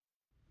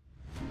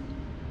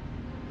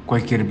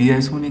Cualquier vida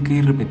es única e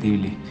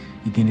irrepetible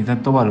y tiene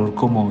tanto valor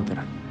como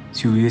otra.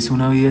 Si hubiese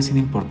una vida sin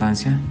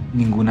importancia,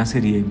 ninguna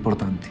sería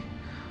importante.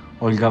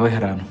 Olga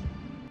Bejarano.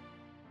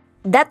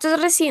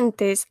 Datos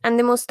recientes han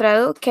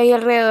demostrado que hay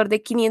alrededor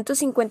de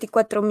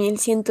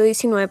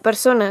 554.119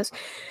 personas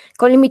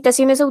con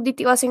limitaciones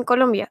auditivas en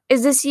Colombia,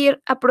 es decir,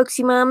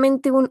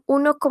 aproximadamente un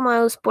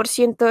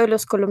 1,2% de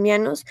los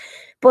colombianos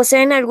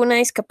poseen alguna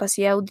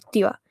discapacidad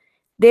auditiva.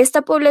 De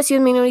esta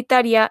población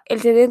minoritaria,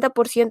 el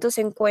 70%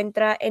 se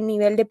encuentra en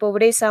nivel de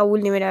pobreza o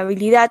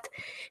vulnerabilidad,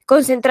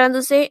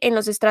 concentrándose en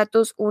los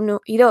estratos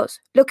 1 y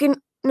 2, lo que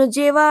nos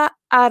lleva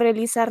a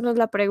realizarnos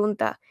la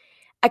pregunta: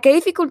 ¿a qué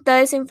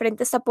dificultades se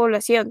enfrenta esta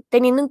población,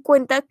 teniendo en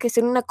cuenta que es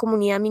en una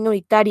comunidad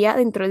minoritaria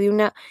dentro de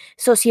una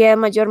sociedad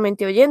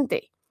mayormente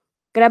oyente?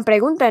 Gran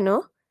pregunta,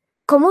 ¿no?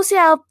 ¿Cómo se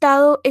ha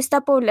adaptado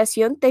esta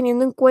población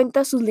teniendo en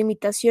cuenta sus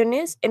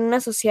limitaciones en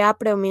una sociedad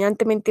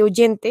predominantemente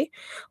oyente,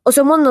 o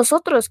somos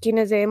nosotros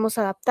quienes debemos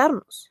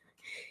adaptarnos?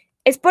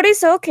 Es por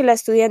eso que la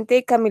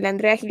estudiante Camila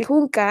Andrea Gil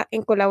Junca,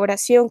 en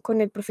colaboración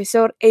con el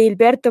profesor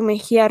Edilberto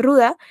Mejía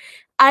Ruda,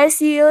 ha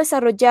decidido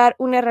desarrollar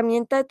una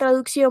herramienta de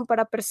traducción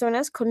para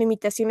personas con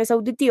limitaciones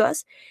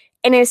auditivas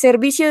en el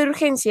servicio de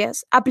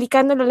urgencias,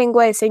 aplicando la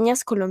lengua de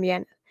señas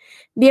colombiana.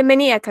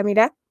 Bienvenida,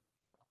 Camila.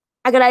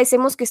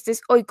 Agradecemos que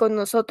estés hoy con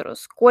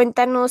nosotros.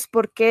 Cuéntanos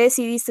por qué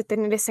decidiste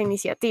tener esta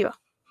iniciativa.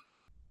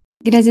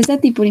 Gracias a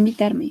ti por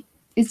invitarme.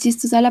 Es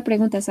chistosa la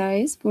pregunta,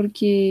 ¿sabes?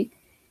 Porque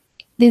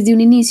desde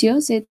un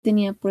inicio se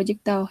tenía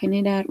proyectado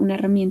generar una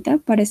herramienta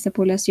para esta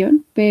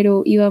población,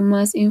 pero iba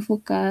más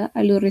enfocada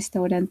a los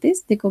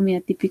restaurantes de comida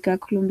típica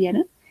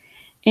colombiana,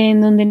 en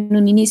donde en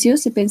un inicio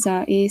se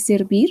pensaba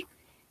servir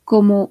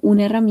como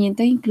una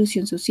herramienta de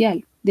inclusión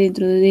social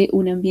dentro de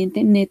un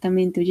ambiente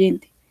netamente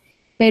oyente.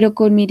 Pero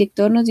con mi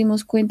director nos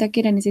dimos cuenta que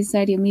era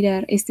necesario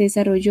mirar este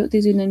desarrollo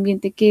desde un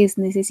ambiente que es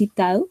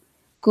necesitado,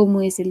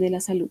 como es el de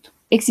la salud.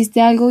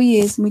 Existe algo y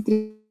es muy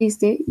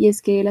triste, y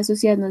es que la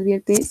sociedad no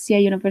advierte si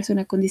hay una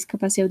persona con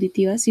discapacidad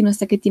auditiva, sino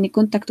hasta que tiene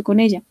contacto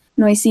con ella.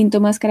 No hay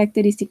síntomas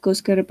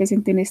característicos que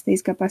representen esta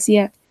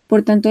discapacidad.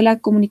 Por tanto, la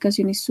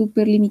comunicación es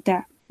súper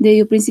limitada,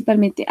 debido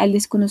principalmente al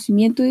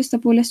desconocimiento de esta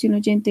población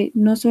oyente,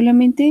 no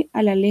solamente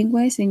a la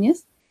lengua de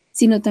señas,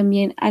 sino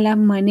también a la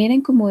manera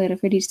en cómo de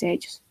referirse a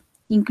ellos.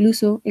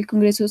 Incluso el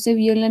Congreso se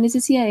vio en la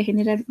necesidad de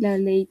generar la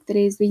Ley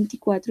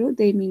 324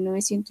 de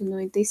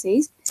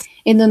 1996,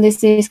 en donde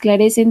se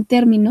esclarecen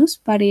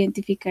términos para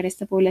identificar a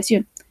esta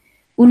población.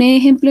 Un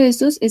ejemplo de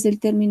estos es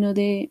el término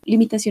de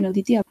limitación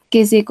auditiva,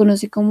 que se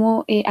conoce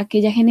como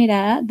aquella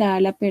generada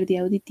dada la pérdida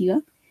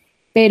auditiva,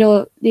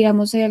 pero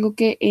digamos hay algo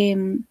que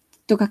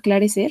toca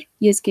aclarecer,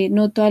 y es que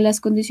no todas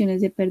las condiciones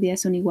de pérdida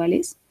son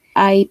iguales.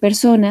 Hay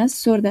personas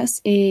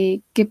sordas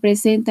que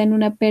presentan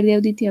una pérdida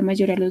auditiva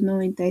mayor a los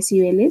 90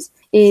 decibeles.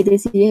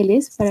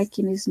 Decibeles, para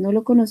quienes no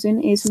lo conocen,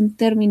 es un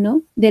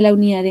término de la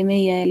unidad de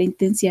medida de la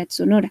intensidad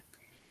sonora,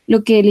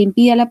 lo que le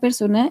impide a la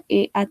persona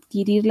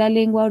adquirir la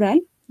lengua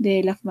oral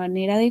de la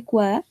manera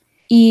adecuada,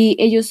 y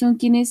ellos son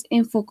quienes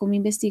enfoco mi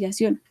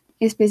investigación,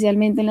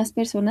 especialmente en las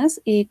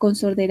personas con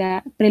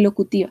sordera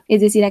prelocutiva,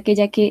 es decir,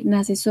 aquella que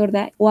nace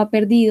sorda o ha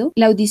perdido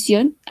la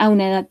audición a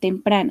una edad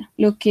temprana,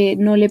 lo que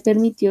no le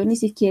permitió ni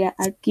siquiera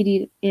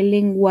adquirir el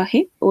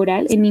lenguaje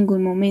oral en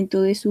ningún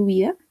momento de su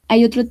vida.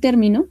 Hay otro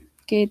término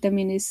que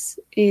también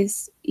es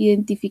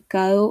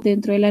identificado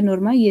dentro de la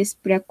norma, y es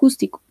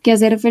preacústico, que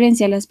hace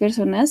referencia a las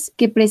personas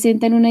que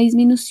presentan una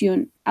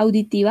disminución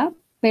auditiva,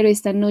 pero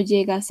esta no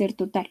llega a ser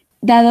total.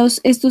 Dados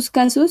estos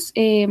casos,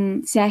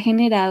 se ha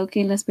generado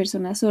que en las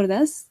personas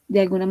sordas de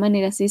alguna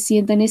manera se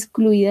sientan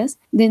excluidas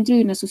dentro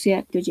de una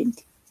sociedad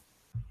oyente.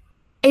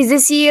 Es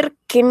decir,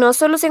 que no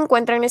solo se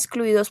encuentran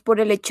excluidos por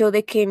el hecho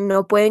de que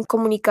no pueden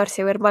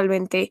comunicarse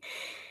verbalmente,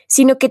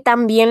 sino que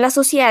también la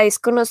sociedad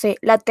desconoce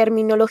la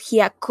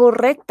terminología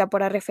correcta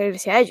para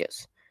referirse a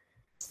ellos.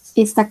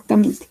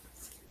 Exactamente.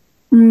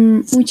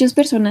 Muchas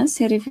personas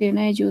se refieren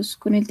a ellos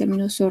con el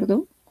término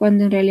sordo,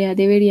 cuando en realidad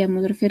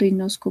deberíamos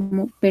referirnos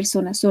como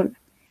persona sorda,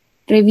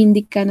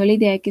 reivindicando la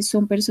idea de que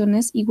son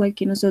personas igual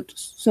que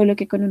nosotros, solo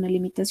que con una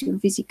limitación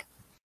física.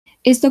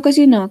 Esto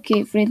ocasionó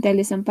que, frente al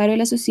desamparo de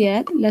la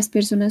sociedad, las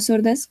personas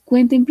sordas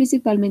cuenten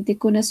principalmente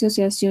con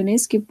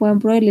asociaciones que puedan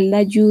proveerles la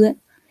ayuda,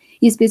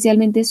 y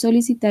especialmente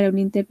solicitar a un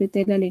intérprete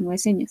de la lengua de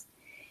señas,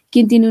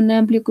 quien tiene un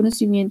amplio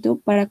conocimiento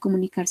para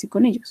comunicarse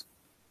con ellos.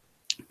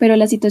 Pero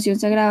la situación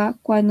se agrava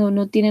cuando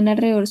no tienen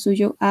alrededor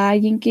suyo a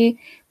alguien que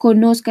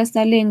conozca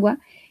esta lengua,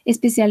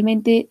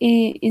 especialmente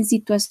en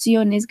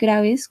situaciones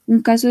graves.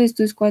 Un caso de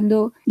esto es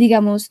cuando,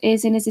 digamos,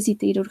 se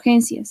necesita ir a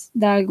urgencias,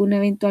 da alguna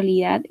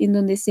eventualidad en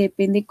donde se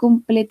depende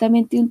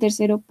completamente de un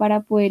tercero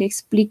para poder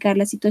explicar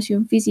la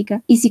situación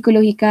física y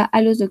psicológica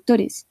a los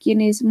doctores,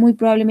 quienes muy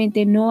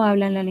probablemente no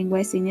hablan la lengua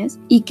de señas,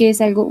 y que es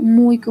algo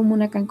muy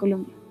común acá en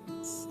Colombia.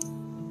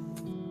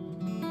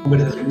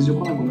 Conversaciones yo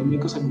con algunos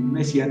médicos, algunos me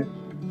decían,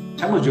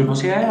 chamos, yo no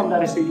sé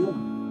hablar este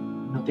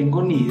idioma, no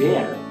tengo ni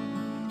idea.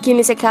 Quien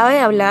les acaba de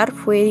hablar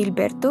fue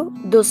Edilberto,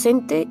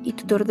 docente y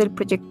tutor del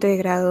proyecto de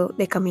grado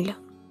de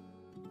Camila.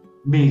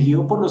 Me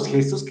guío por los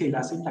gestos que él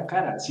hace en la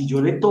cara. Si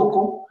yo le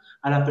toco,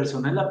 a la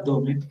persona el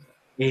abdomen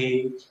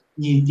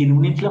y tiene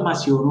una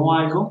inflamación o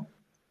algo,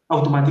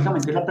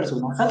 automáticamente la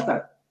persona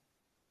salta.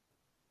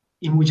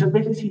 Y muchas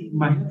veces,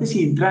 imagínate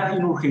si entra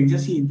en urgencia,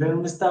 si entra en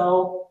un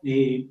estado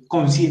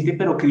consciente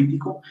pero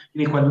crítico,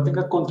 en el cual no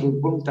tenga control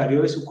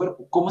voluntario de su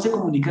cuerpo. ¿Cómo se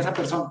comunica esa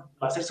persona?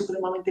 Va a ser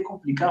supremamente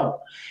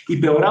complicado. Y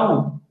peor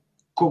aún,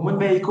 ¿cómo el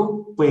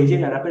médico puede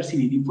llegar a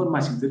percibir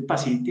información del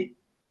paciente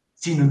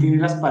si no tiene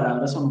las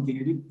palabras o no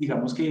tiene,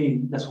 digamos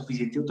que, la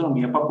suficiente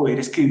autonomía para poder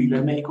escribirle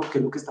al médico qué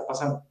es lo que está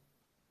pasando?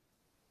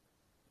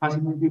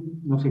 Fácilmente,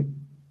 no sé,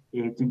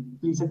 tú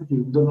piensas que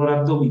tiene un dolor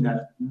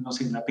abdominal, no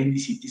sé, una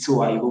apendicitis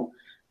o algo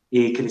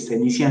que le está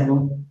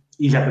iniciando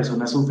y la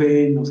persona sufre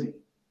de, no sé,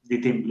 de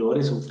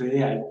temblores, sufre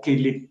de algo que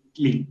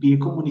le impide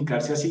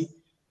comunicarse así.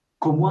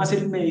 ¿Cómo hace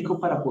el médico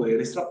para poder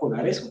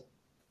extrapolar eso?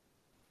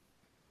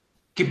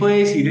 ¿Qué puede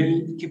decir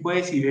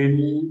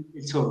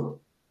el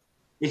sordo?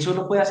 ¿El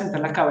sordo puede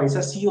asentar la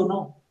cabeza sí o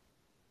no?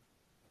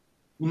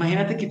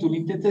 Imagínate que tú le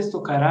intentes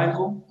tocar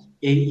algo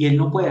y él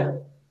no pueda,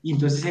 y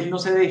entonces él no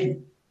se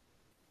deje.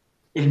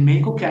 El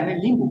médico queda en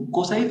el limbo.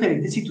 Cosa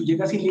diferente si tú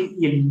llegas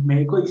y el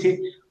médico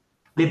dice,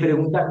 le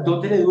pregunta,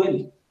 ¿dónde le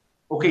duele?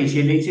 Ok, si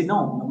él le dice,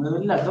 no, no me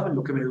duele el abdomen,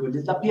 lo que me duele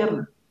es la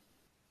pierna.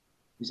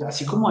 O sea,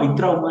 así como hay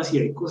traumas y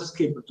hay cosas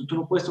que tú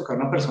no puedes tocar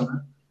a una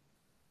persona,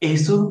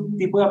 estos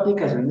tipos de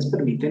aplicaciones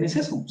permiten es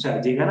eso. O sea,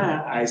 llegan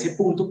a ese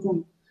punto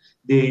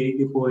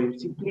de poder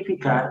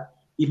simplificar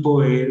y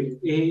poder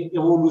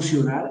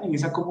evolucionar en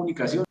esa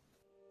comunicación.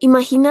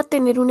 Imagina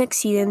tener un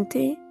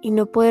accidente y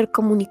no poder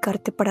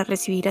comunicarte para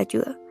recibir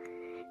ayuda.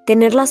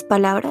 Tener las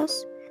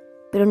palabras,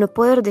 pero no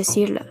poder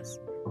decirlas.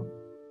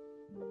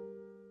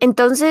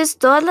 Entonces,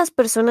 ¿todas las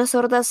personas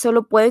sordas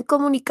solo pueden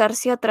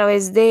comunicarse a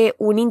través de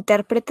un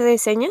intérprete de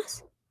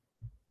señas?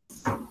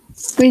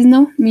 Pues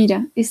no,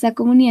 mira, esta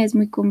comunidad es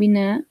muy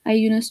combinada.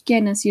 Hay unos que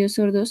han nacido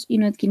sordos y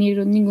no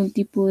adquirieron ningún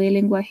tipo de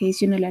lenguaje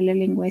adicional a la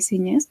lengua de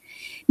señas,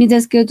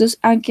 mientras que otros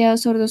han quedado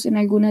sordos en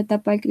alguna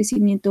etapa del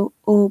crecimiento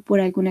o por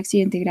algún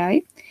accidente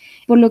grave,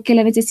 por lo que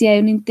la necesidad de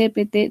un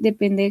intérprete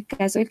depende del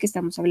caso del que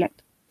estamos hablando.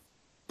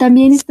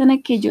 También están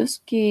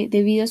aquellos que,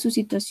 debido a su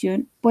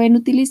situación, pueden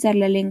utilizar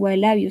la lengua de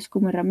labios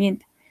como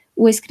herramienta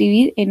o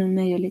escribir en un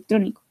medio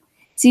electrónico.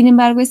 Sin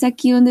embargo, es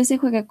aquí donde se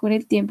juega con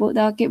el tiempo,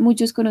 dado que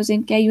muchos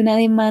conocen que hay una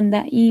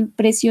demanda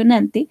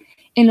impresionante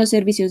en los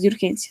servicios de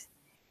urgencias.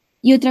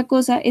 Y otra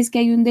cosa es que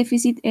hay un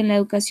déficit en la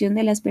educación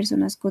de las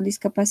personas con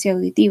discapacidad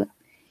auditiva.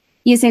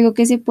 Y es algo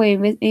que se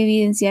puede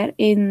evidenciar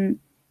en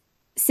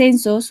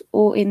censos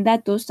o en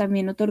datos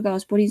también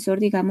otorgados por INSOR,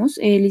 digamos,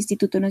 el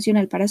Instituto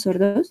Nacional para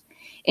Sordos,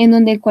 en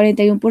donde el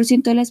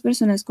 41% de las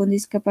personas con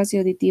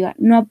discapacidad auditiva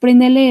no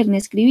aprende a leer ni a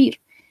escribir,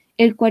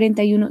 el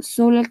 41%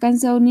 solo ha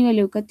alcanzado un nivel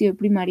educativo de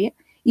primaria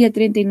y el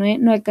 39%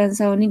 no ha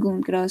alcanzado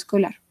ningún grado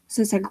escolar.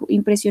 Eso es algo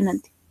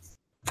impresionante.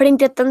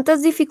 Frente a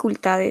tantas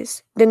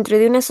dificultades, dentro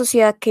de una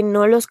sociedad que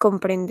no los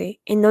comprende,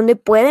 ¿en dónde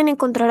pueden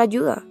encontrar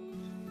ayuda?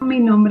 Mi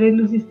nombre es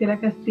Luz Estela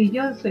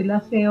Castillo, soy la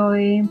CEO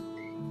de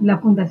la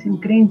Fundación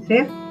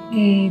Creación,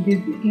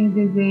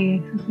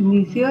 desde sus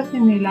inicios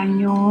en el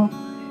año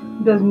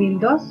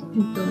 2002.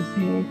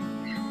 Entonces,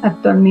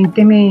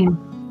 actualmente me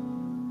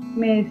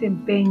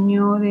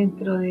desempeño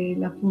dentro de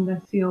la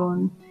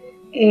Fundación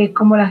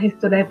como la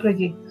gestora de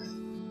proyectos.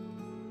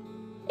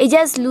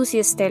 Ella es Luz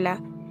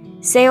Estela,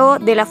 CEO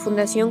de la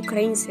Fundación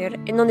Creación,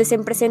 en donde se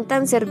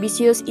presentan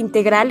servicios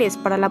integrales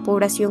para la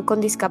población con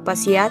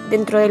discapacidad,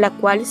 dentro de la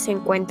cual se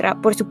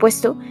encuentra, por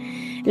supuesto,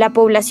 la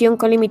población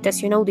con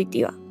limitación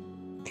auditiva.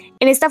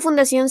 En esta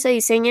fundación se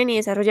diseñan y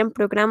desarrollan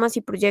programas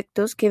y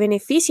proyectos que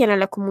benefician a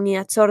la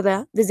comunidad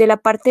sorda desde la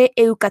parte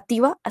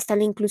educativa hasta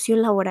la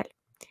inclusión laboral.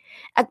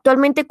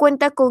 Actualmente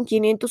cuenta con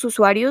 500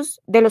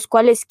 usuarios, de los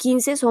cuales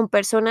 15 son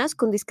personas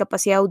con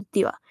discapacidad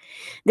auditiva.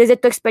 Desde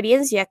tu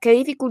experiencia, ¿qué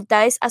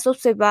dificultades has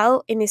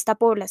observado en esta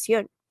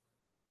población?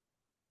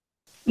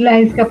 La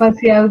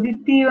discapacidad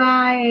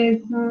auditiva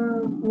es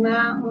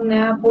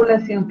una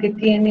población que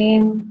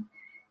tiene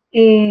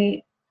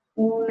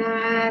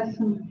unas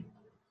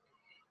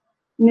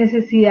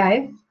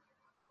necesidades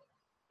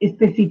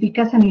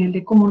específicas a nivel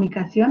de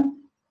comunicación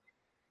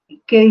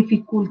que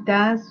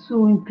dificulta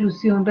su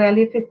inclusión real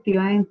y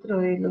efectiva dentro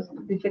de los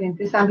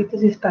diferentes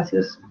ámbitos y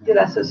espacios de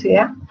la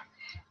sociedad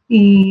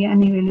y a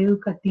nivel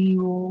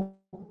educativo,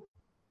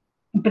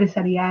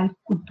 empresarial,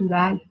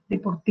 cultural,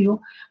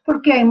 deportivo,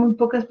 porque hay muy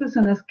pocas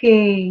personas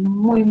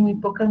muy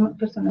pocas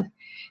personas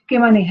que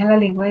manejan la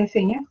lengua de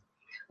señas.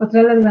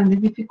 Otra de las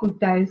grandes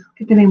dificultades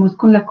que tenemos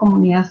con la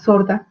comunidad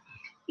sorda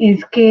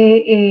es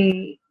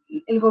que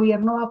el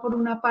gobierno va por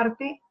una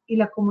parte y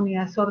la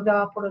comunidad sorda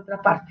va por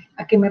otra parte.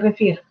 ¿A qué me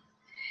refiero?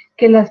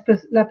 Que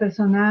la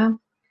persona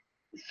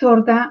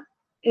sorda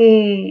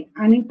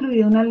han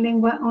incluido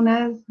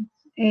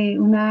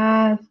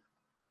unas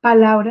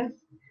palabras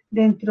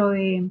dentro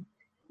de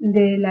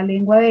la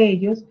lengua de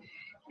ellos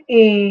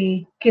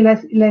que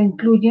la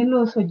incluyen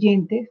los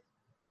oyentes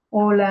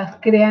o las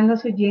crean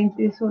los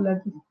oyentes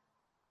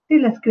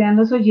las crean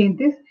los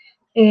oyentes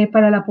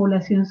para la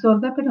población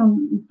sorda,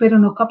 pero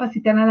no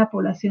capacitan a la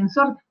población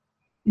sorda.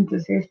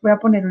 Entonces voy a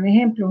poner un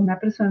ejemplo, una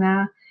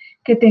persona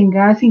que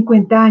tenga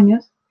 50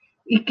 años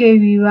y que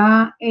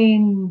viva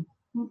en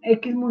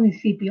X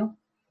municipio,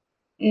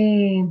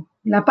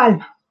 La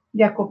Palma,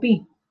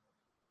 Jacopí.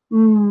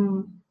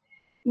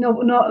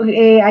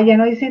 Allá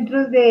no hay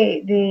centros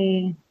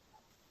de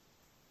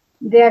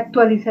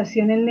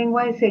actualización en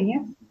lengua de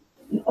señas,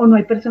 o no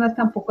hay personas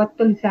tampoco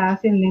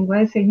actualizadas en lengua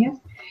de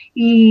señas,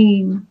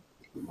 y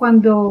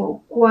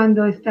cuando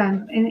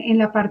están en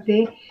la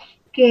parte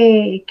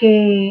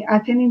que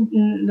hacen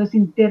los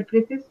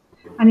intérpretes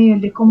a nivel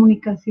de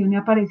comunicación y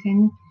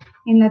aparecen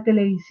en la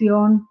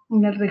televisión,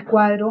 en el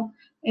recuadro,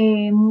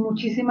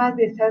 muchísimas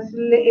de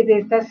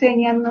estas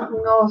señas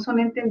no son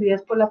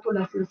entendidas por la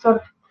población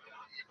sorda,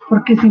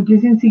 porque simple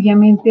y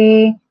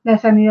sencillamente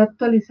las han ido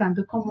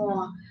actualizando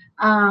como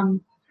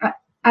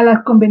a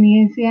las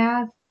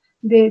conveniencias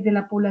de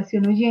la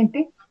población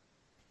oyente,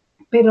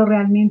 pero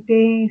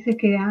realmente se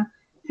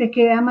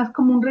queda más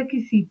como un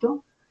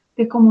requisito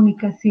de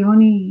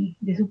comunicación y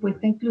de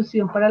supuesta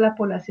inclusión para la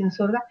población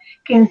sorda,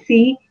 que en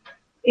sí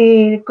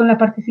con la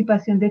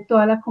participación de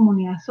toda la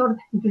comunidad sorda.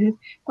 Entonces,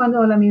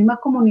 cuando la misma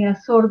comunidad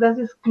sorda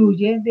se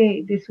excluye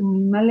de su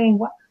misma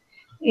lengua,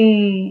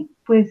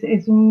 pues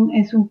es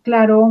un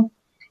claro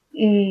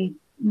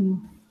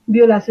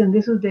violación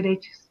de sus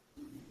derechos.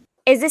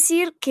 Es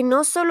decir, que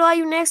no solo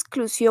hay una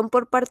exclusión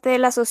por parte de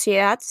la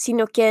sociedad,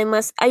 sino que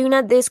además hay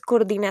una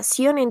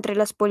descoordinación entre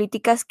las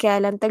políticas que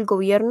adelanta el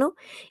gobierno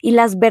y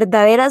las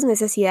verdaderas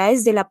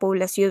necesidades de la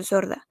población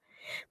sorda,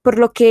 por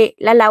lo que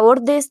la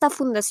labor de esta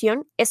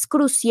fundación es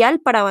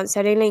crucial para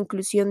avanzar en la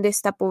inclusión de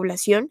esta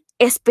población,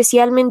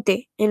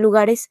 especialmente en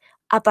lugares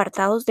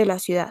apartados de la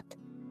ciudad.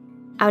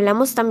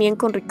 Hablamos también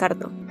con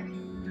Ricardo.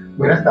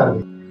 Buenas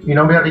tardes, mi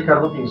nombre es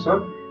Ricardo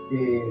Pinzón,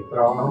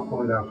 trabajo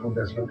con la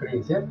Fundación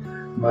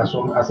Creación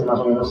hace más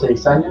o menos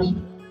 6 años.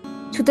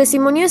 Su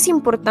testimonio es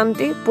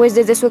importante, pues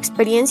desde su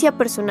experiencia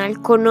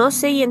personal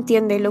conoce y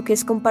entiende lo que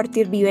es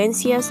compartir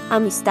vivencias,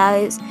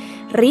 amistades,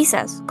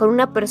 risas con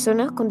una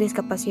persona con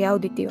discapacidad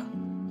auditiva.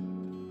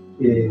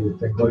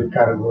 Tengo el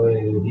cargo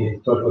de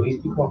director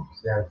logístico, o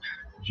sea,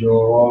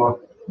 yo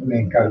me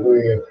encargo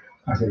de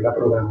hacer la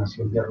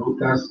programación de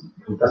rutas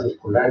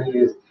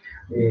escolares,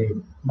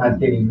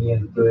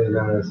 mantenimiento de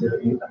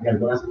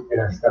algunas de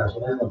las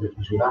instalaciones donde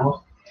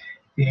funcionamos.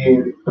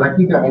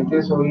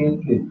 Prácticamente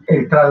soy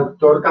el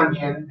traductor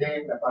también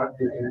de la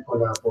parte con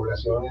la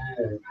población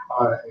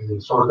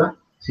sorda,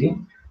 ¿sí?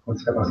 Con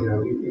discapacidad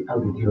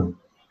auditiva.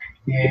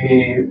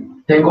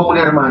 Tengo un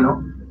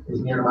hermano,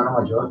 es mi hermano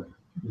mayor,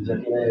 ya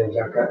tiene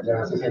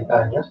ya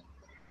 60 años,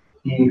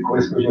 y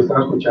pues yo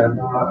estaba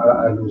escuchando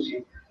a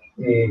Lucy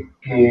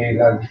que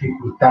las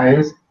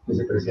dificultades que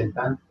se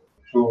presentan,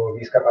 su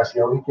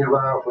discapacidad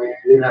auditiva fue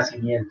de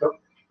nacimiento.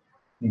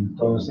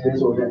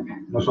 Entonces,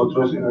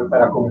 nosotros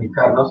para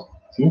comunicarnos,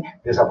 ¿sí?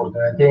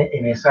 Desafortunadamente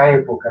en esa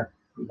época,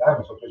 ¿verdad?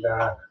 Nosotros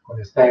ya con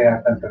esta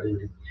edad tan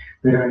terrible,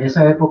 pero en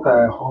esa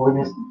época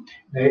jóvenes,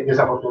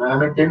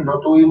 desafortunadamente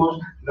no tuvimos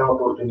la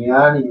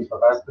oportunidad, ni mis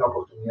papás, la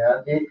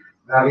oportunidad de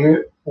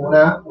darle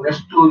un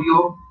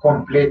estudio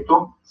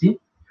completo, ¿sí?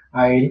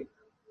 A él,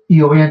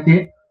 y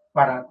obviamente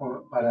para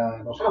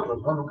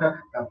nosotros, ¿no? Nunca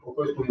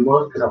tampoco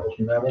estuvimos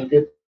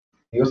desafortunadamente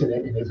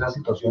en esa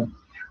situación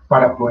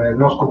para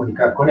podernos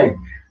comunicar con él.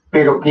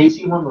 Pero ¿qué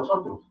hicimos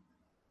nosotros?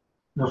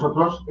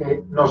 Nosotros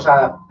nos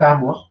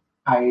adaptamos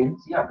a él,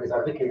 ¿sí? A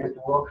pesar de que él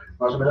estuvo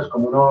más o menos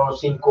como unos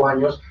 5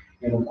 años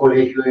en un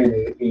colegio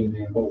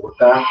en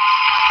Bogotá.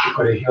 El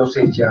colegio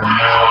se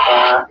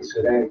llamaba, eso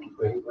era el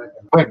colegio,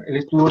 bueno, él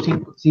estuvo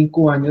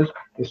 5 años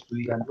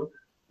estudiando,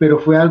 pero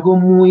fue algo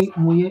muy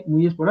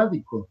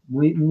esporádico,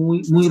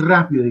 muy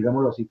rápido,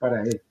 digámoslo así,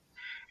 para él.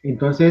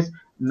 Entonces,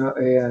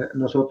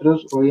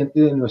 nosotros,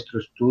 obviamente, de nuestro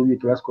estudio y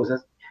todas las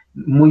cosas,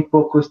 muy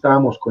poco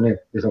estábamos con él,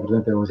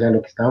 desafortunadamente. O sea,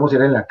 lo que estábamos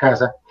era en la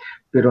casa,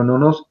 pero no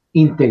nos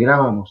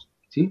integrábamos,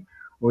 ¿sí?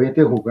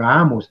 Obviamente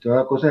jugábamos,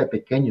 toda cosa de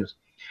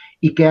pequeños.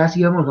 ¿Y qué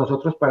hacíamos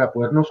nosotros para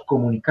podernos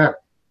comunicar?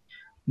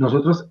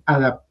 Nosotros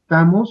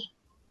adaptamos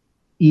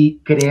y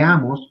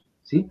creamos,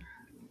 ¿sí?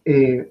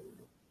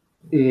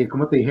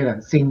 ¿Cómo te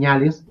dijera?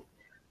 Señales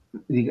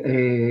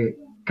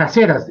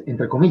caseras,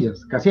 entre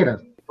comillas,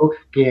 caseras.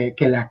 Que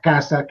la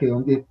casa, que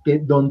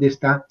dónde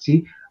está,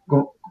 ¿sí?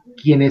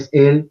 Quién es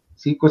él,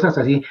 ¿sí? Cosas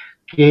así,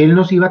 que él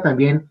nos iba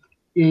también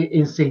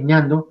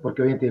enseñando,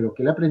 porque obviamente lo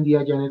que él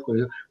aprendía ya en el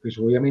colegio, pues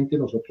obviamente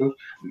nosotros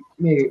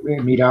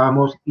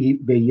mirábamos y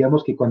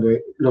veíamos que cuando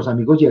los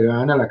amigos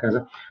llegaban a la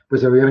casa,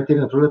 pues obviamente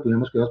nosotros les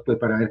poníamos cuidado pues,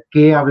 para ver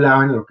qué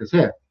hablaban o lo que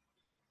sea.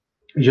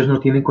 Ellos no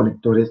tienen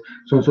conectores,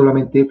 son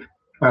solamente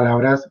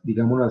palabras,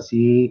 digámoslo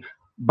así,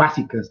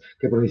 básicas,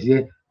 que por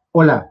decir,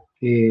 hola,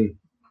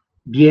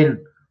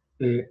 bien,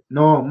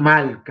 no,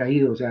 mal,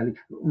 caído, o sea,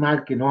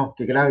 mal, que no,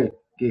 que grave,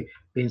 que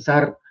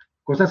pensar,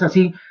 cosas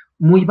así,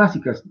 muy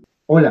básicas.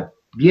 Hola,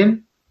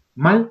 bien,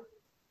 mal,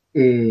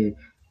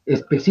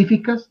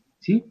 específicas,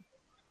 ¿sí?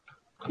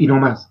 Y no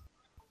más.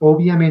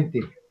 Obviamente,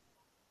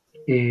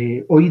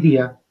 hoy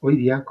día,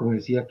 como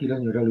decía aquí la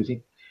señora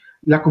Lucy,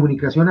 la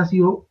comunicación ha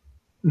sido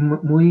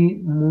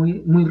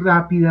muy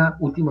rápida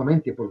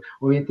últimamente,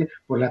 obviamente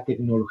por la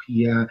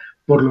tecnología,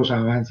 por los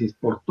avances,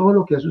 por todo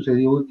lo que ha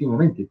sucedido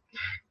últimamente,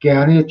 que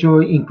han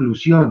hecho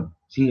inclusión,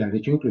 sí, han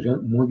hecho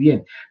inclusión muy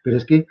bien, pero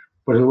es que,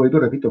 por eso vuelvo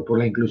y repito, por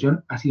la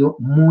inclusión ha sido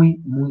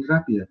muy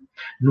rápida.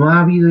 No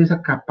ha habido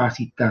esa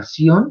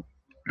capacitación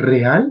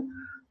real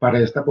para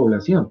esta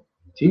población,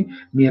 ¿sí?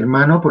 Mi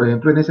hermano, por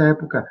ejemplo, en esa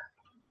época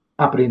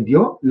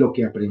aprendió lo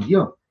que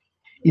aprendió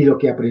y lo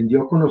que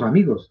aprendió con los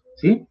amigos,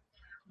 ¿sí?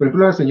 Por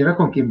ejemplo, la señora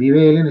con quien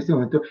vive él en este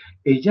momento,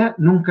 ella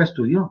nunca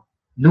estudió,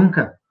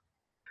 nunca.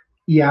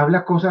 Y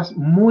habla cosas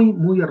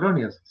muy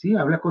erróneas, ¿sí?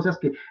 Habla cosas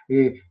que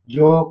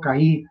yo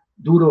caí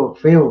duro,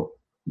 feo.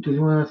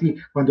 Entonces, bueno, así,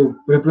 cuando,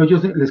 por ejemplo,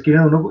 ellos le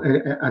escriben a uno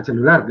al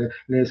celular,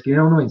 le escriben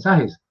a uno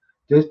mensajes.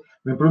 Entonces,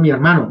 por ejemplo, mi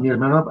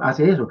hermano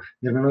hace eso.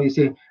 Mi hermano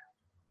dice,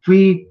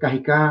 fui,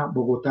 Cajicá,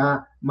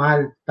 Bogotá,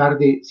 mal,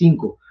 tarde,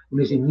 5.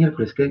 Uno dice,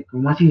 miércoles, ¿qué?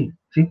 ¿Cómo así?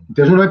 ¿Sí?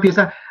 Entonces uno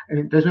empieza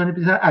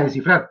a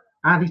descifrar.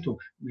 Ah, listo,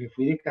 me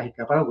fui de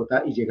Cajicá para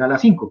Bogotá y llega a las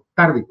 5,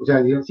 tarde, o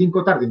sea,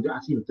 5 tarde,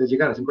 entonces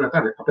llega a las 5 de la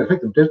tarde,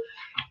 perfecto, entonces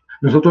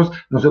nosotros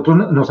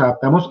nos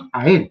adaptamos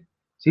a él,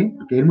 ¿sí?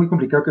 Porque es muy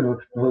complicado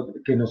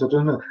que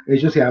nosotros,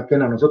 ellos se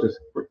adapten a nosotros,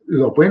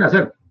 lo pueden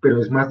hacer, pero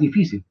es más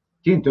difícil,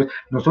 ¿sí? Entonces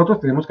nosotros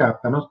tenemos que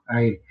adaptarnos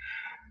a él.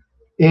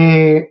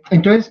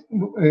 Entonces,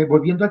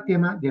 volviendo al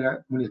tema de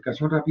la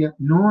comunicación rápida,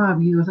 no ha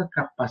habido esa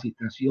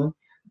capacitación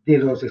de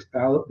los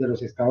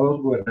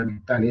estados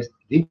gubernamentales,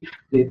 ¿sí?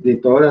 De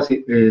todas las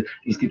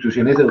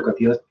instituciones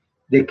educativas,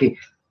 de que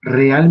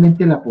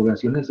realmente la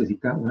población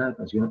necesita una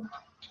educación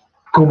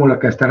como la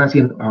que están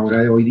haciendo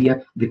ahora de hoy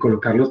día, de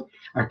colocarlos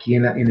aquí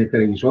en el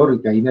televisor,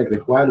 y que ahí en el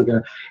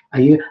recuadro,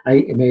 ahí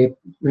me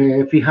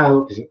he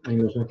fijado que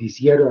en los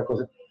noticieros, la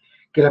cosa,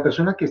 que la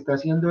persona que está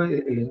haciendo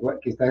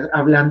que está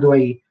hablando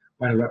ahí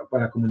para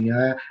la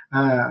comunidad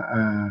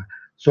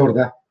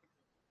sorda,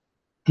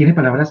 tiene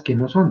palabras que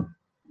no son,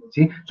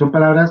 ¿sí? Son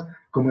palabras,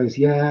 como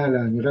decía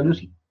la señora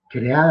Lucy,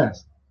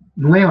 creadas,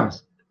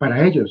 nuevas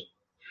para ellos,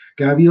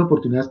 que ha habido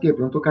oportunidades que de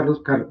pronto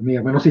mi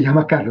hermano se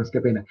llama Carlos,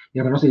 qué pena, mi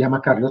hermano se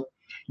llama Carlos,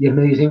 y él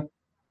me dice,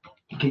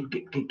 ¿qué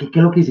es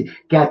lo que dice?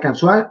 Que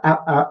alcanzó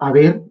a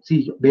ver,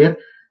 sí, ver,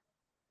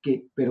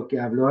 pero que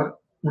habló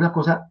una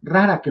cosa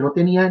rara, que no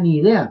tenía ni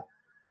idea.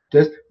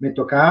 Entonces me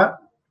tocaba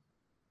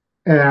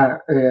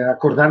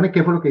acordarme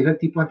qué fue lo que dijo el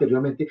tipo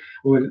anteriormente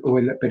o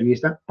el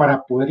periodista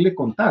para poderle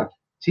contar,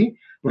 ¿sí?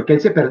 Porque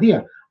él se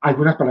perdía.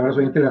 Algunas palabras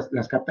obviamente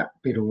las capta,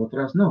 pero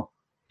otras no.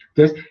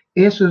 Entonces,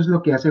 eso es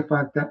lo que hace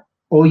falta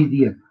hoy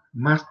día,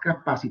 más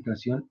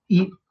capacitación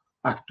y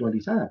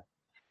actualizada.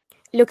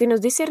 Lo que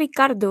nos dice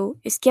Ricardo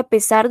es que a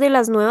pesar de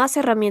las nuevas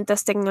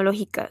herramientas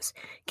tecnológicas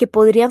que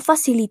podrían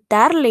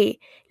facilitarle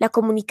la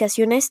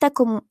comunicación a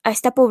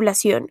esta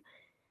población,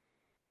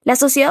 la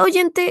sociedad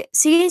oyente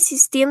sigue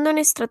insistiendo en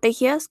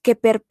estrategias que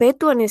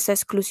perpetúan esta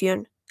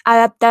exclusión,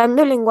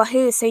 adaptando el lenguaje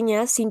de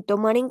señas sin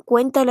tomar en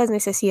cuenta las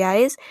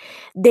necesidades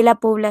de la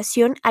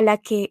población a la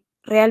que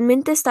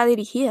realmente está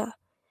dirigida.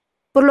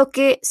 Por lo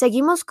que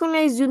seguimos con la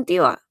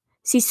disyuntiva,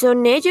 si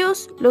son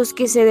ellos los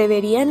que se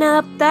deberían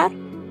adaptar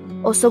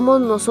o somos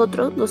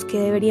nosotros los que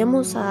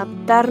deberíamos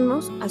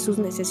adaptarnos a sus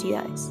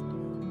necesidades.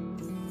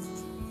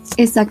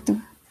 Exacto.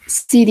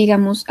 Sí,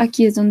 digamos,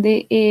 aquí es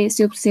donde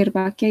se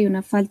observa que hay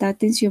una falta de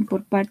atención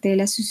por parte de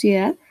la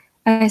sociedad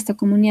a esta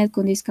comunidad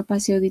con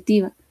discapacidad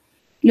auditiva,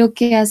 lo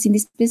que hace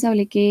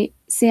indispensable que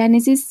sea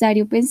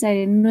necesario pensar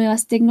en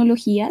nuevas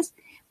tecnologías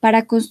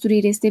para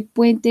construir este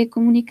puente de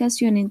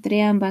comunicación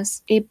entre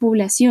ambas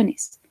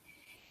poblaciones.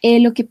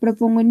 Lo que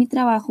propongo en mi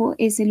trabajo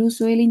es el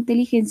uso de la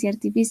inteligencia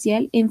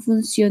artificial en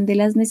función de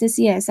las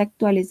necesidades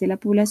actuales de la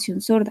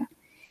población sorda.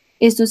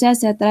 Esto se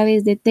hace a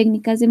través de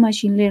técnicas de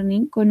machine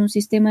learning con un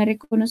sistema de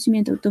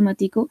reconocimiento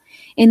automático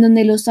en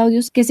donde los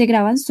audios que se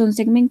graban son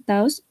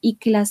segmentados y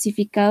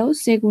clasificados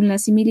según la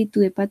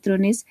similitud de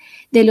patrones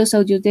de los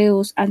audios de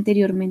voz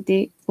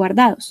anteriormente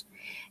guardados,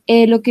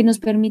 lo que nos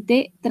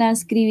permite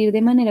transcribir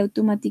de manera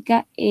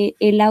automática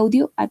el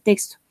audio a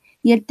texto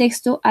y el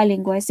texto a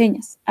lengua de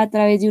señas a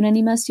través de una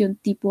animación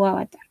tipo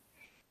avatar,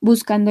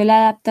 buscando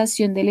la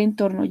adaptación del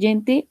entorno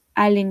oyente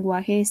al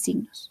lenguaje de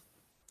signos.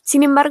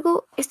 Sin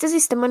embargo, este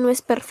sistema no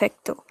es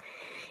perfecto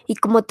y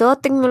como toda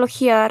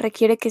tecnología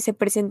requiere que se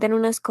presenten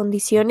unas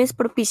condiciones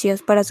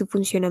propicias para su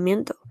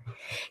funcionamiento.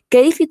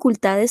 ¿Qué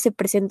dificultades se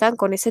presentan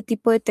con este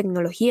tipo de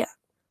tecnología?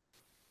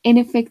 En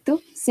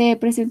efecto, se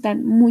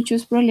presentan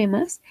muchos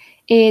problemas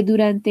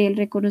durante el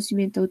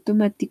reconocimiento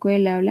automático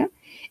del habla.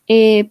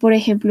 Por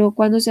ejemplo,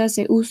 cuando se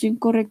hace uso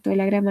incorrecto de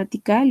la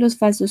gramática, los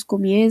falsos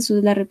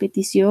comienzos, las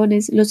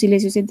repeticiones, los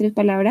silencios entre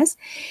palabras,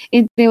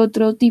 entre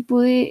otro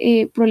tipo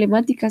de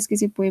problemáticas que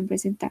se pueden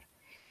presentar.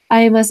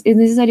 Además, es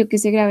necesario que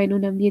se grabe en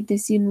un ambiente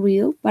sin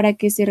ruido para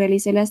que se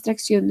realice la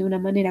extracción de una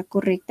manera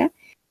correcta.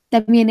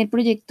 También el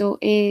proyecto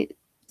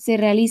se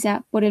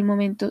realiza por el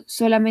momento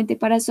solamente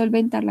para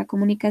solventar la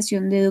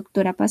comunicación de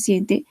doctor a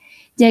paciente,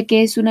 ya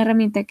que es una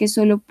herramienta que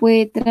solo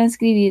puede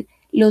transcribir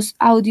los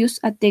audios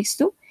a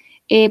texto.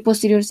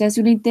 Posterior se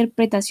hace una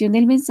interpretación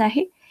del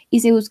mensaje y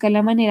se busca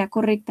la manera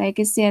correcta de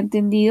que sea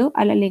entendido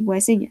a la lengua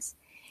de señas.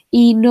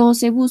 y no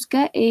se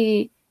busca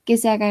que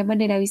se haga de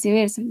manera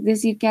viceversa, es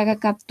decir, que haga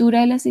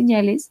captura de las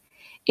señales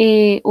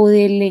o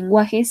del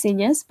lenguaje de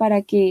señas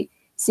para que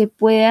se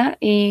pueda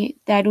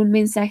dar un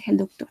mensaje al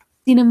doctor.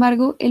 Sin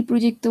embargo, el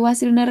proyecto va a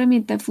ser una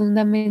herramienta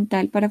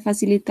fundamental para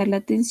facilitar la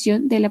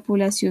atención de la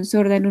población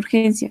sorda en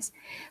urgencias,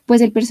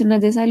 pues el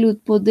personal de salud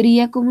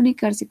podría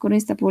comunicarse con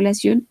esta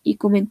población y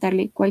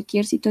comentarle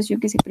cualquier situación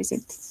que se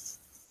presente.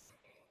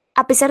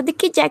 A pesar de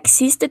que ya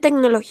existe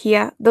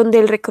tecnología donde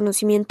el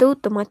reconocimiento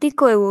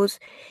automático de voz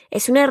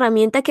es una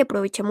herramienta que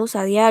aprovechamos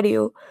a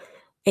diario,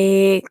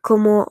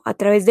 como a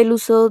través del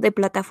uso de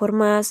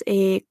plataformas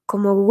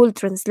como Google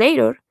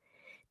Translator,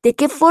 ¿de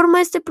qué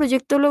forma este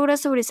proyecto logra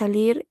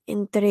sobresalir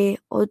entre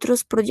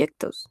otros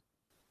proyectos?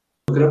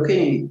 Yo creo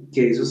que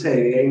eso se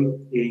debe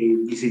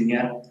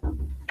diseñar.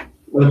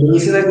 Cuando tú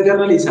dices algo ya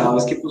realizado,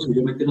 es que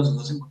posiblemente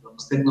nosotros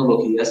encontramos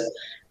tecnologías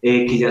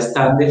que ya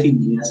están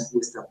definidas o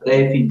están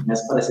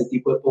predefinidas para ese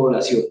tipo de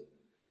población.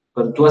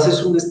 Cuando tú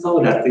haces un estado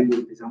del arte y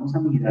empezamos a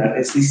mirar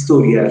ese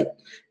historial,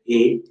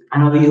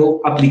 han habido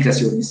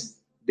aplicaciones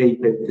de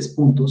diferentes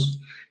puntos,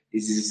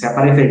 sea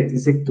para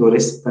diferentes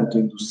sectores, tanto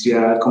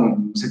industrial como el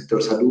mismo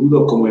sector salud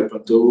o como de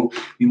pronto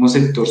mismo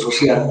sector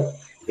social,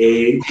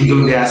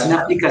 donde hacen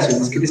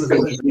aplicaciones que les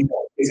permiten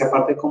esa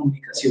parte de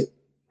comunicación.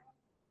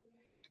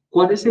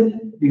 ¿Cuál es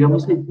el,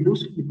 digamos, el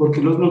plus y por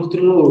qué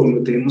nosotros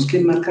lo tenemos que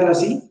enmarcar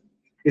así?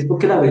 Es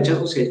porque la brecha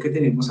social que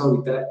tenemos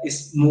ahorita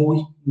es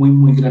muy, muy,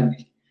 muy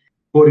grande.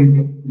 Por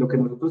ende, lo que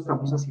nosotros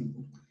estamos haciendo,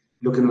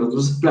 lo que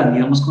nosotros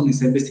planeamos con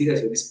esta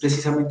investigación es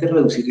precisamente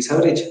reducir esa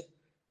brecha.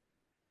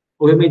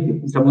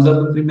 Obviamente, estamos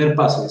dando un primer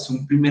paso, es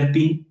un primer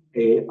pin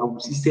a un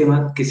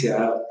sistema que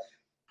sea,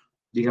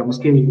 digamos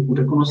que un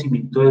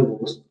reconocimiento de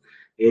voz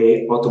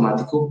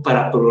automático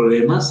para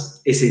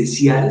problemas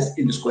esenciales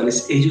en los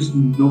cuales ellos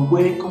no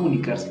pueden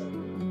comunicarse.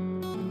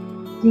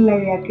 La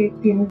idea que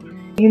tienes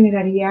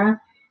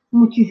generaría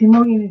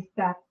muchísimo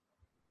bienestar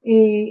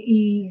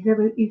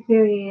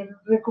se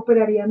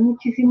recuperarían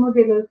muchísimos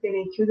de los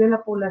derechos de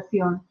la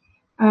población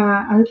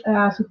a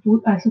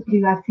su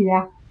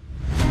privacidad.